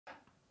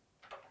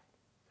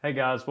Hey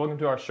guys, welcome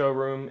to our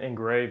showroom in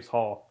Greaves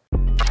Hall.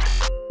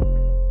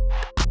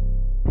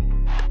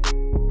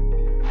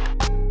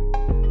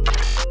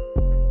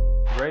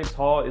 Greaves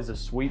Hall is a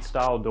suite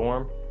style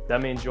dorm.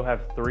 That means you'll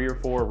have 3 or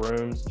 4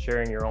 rooms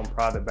sharing your own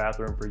private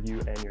bathroom for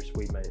you and your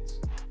suite mates.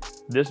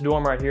 This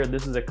dorm right here,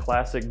 this is a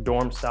classic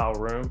dorm style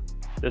room.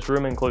 This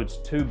room includes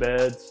 2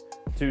 beds,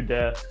 2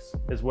 desks,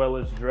 as well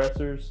as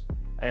dressers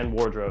and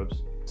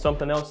wardrobes.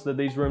 Something else that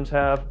these rooms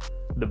have,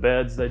 the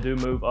beds, they do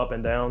move up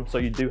and down, so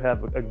you do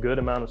have a good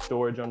amount of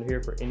storage under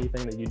here for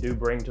anything that you do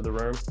bring to the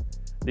room.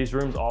 These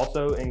rooms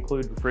also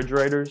include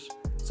refrigerators,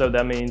 so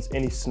that means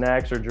any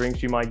snacks or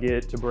drinks you might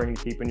get to bring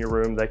to keep in your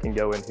room, they can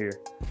go in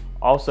here.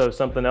 Also,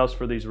 something else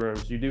for these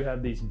rooms, you do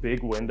have these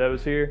big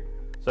windows here.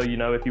 So,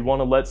 if you want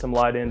to let some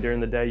light in during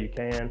the day, you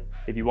can.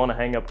 If you want to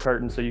hang up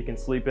curtains so you can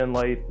sleep in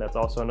late, that's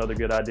also another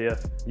good idea.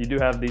 You do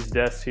have these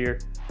desks here,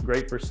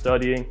 great for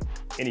studying,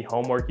 any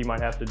homework you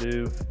might have to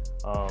do.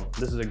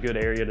 This is a good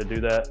area to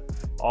do that.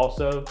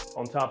 Also,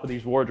 on top of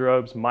these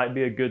wardrobes, might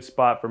be a good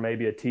spot for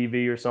maybe a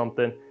TV or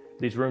something.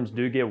 These rooms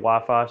do get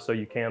Wi-Fi, so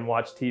you can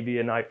watch TV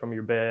at night from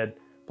your bed,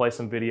 play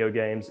some video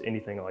games,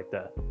 anything like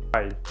that.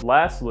 All right,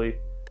 lastly,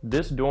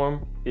 this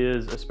dorm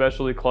is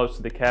especially close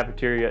to the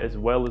cafeteria as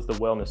well as the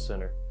wellness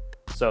center.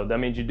 So that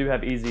means you do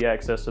have easy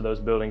access to those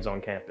buildings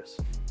on campus.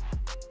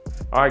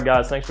 All right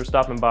guys, thanks for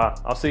stopping by.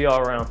 I'll see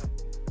y'all around.